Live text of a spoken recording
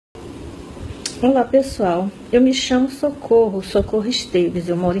Olá pessoal, eu me chamo Socorro, Socorro Esteves,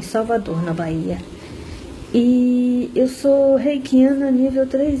 eu moro em Salvador, na Bahia. E eu sou Reikiana nível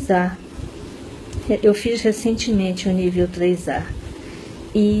 3A. Eu fiz recentemente o nível 3A.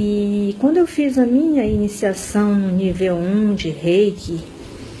 E quando eu fiz a minha iniciação no nível 1 de Reiki,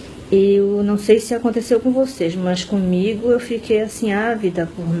 eu não sei se aconteceu com vocês, mas comigo eu fiquei assim ávida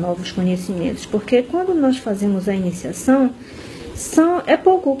por novos conhecimentos. Porque quando nós fazemos a iniciação, é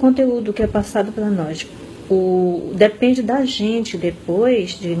pouco o conteúdo que é passado para nós. Depende da gente,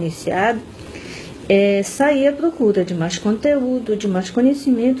 depois de iniciado, sair à procura de mais conteúdo, de mais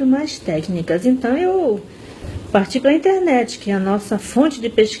conhecimento, mais técnicas. Então eu parti para a internet, que é a nossa fonte de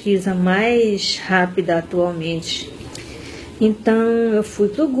pesquisa mais rápida atualmente. Então eu fui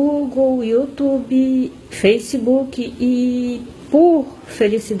para o Google, YouTube, Facebook e, por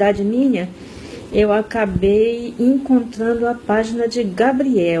felicidade minha, eu acabei encontrando a página de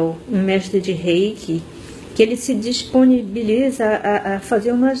Gabriel, um mestre de Reiki, que ele se disponibiliza a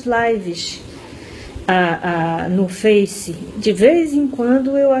fazer umas lives no Face. De vez em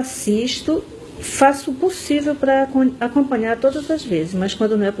quando eu assisto, faço o possível para acompanhar todas as vezes, mas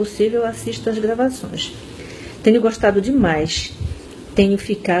quando não é possível eu assisto as gravações. Tenho gostado demais, tenho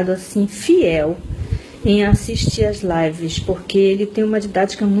ficado assim fiel em assistir as lives, porque ele tem uma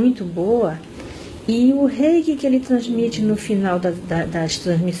didática muito boa. E o reiki que ele transmite no final das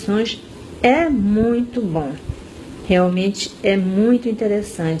transmissões é muito bom. Realmente é muito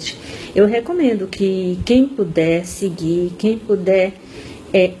interessante. Eu recomendo que quem puder seguir, quem puder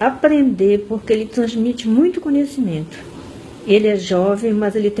aprender, porque ele transmite muito conhecimento. Ele é jovem,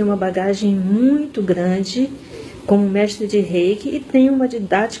 mas ele tem uma bagagem muito grande como mestre de reiki e tem uma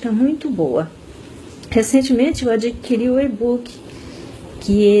didática muito boa. Recentemente eu adquiri o e-book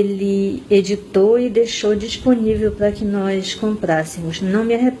que ele editou e deixou disponível para que nós comprássemos. Não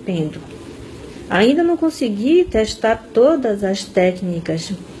me arrependo. Ainda não consegui testar todas as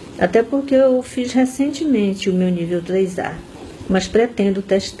técnicas, até porque eu fiz recentemente o meu nível 3A, mas pretendo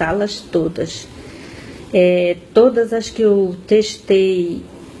testá-las todas. Todas as que eu testei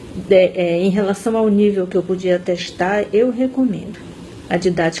em relação ao nível que eu podia testar, eu recomendo. A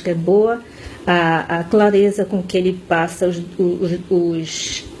didática é boa. A clareza com que ele passa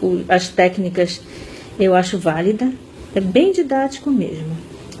as técnicas eu acho válida, é bem didático mesmo.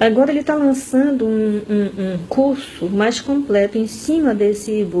 Agora ele está lançando um curso mais completo em cima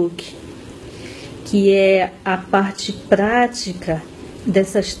desse e-book, que é a parte prática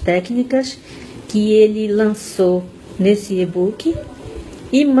dessas técnicas que ele lançou nesse e-book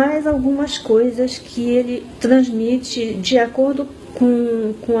e mais algumas coisas que ele transmite de acordo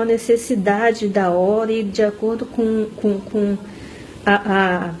com a necessidade da hora e de acordo com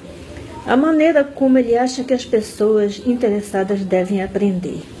a maneira como ele acha que as pessoas interessadas devem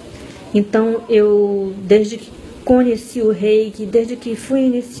aprender. Então, eu, desde que conheci o Reiki, desde que fui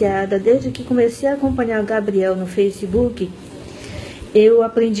iniciada, desde que comecei a acompanhar o Gabriel no Facebook, eu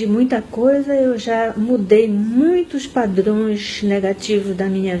aprendi muita coisa, eu já mudei muitos padrões negativos da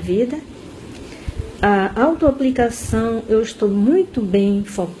minha vida. A autoaplicação, eu estou muito bem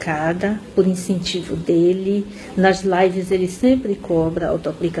focada por incentivo dele. Nas lives ele sempre cobra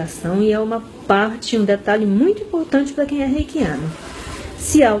autoaplicação e é uma parte, um detalhe muito importante para quem é reikiano.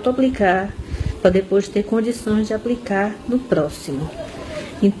 Se autoaplicar para depois ter condições de aplicar no próximo.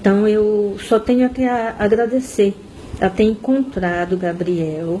 Então eu só tenho que agradecer a ter encontrado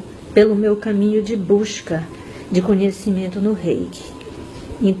Gabriel pelo meu caminho de busca de conhecimento no Reiki.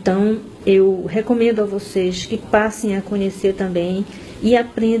 Então, eu recomendo a vocês que passem a conhecer também e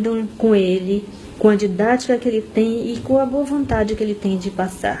aprendam com ele, com a didática que ele tem e com a boa vontade que ele tem de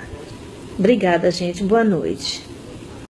passar. Obrigada, gente. Boa noite.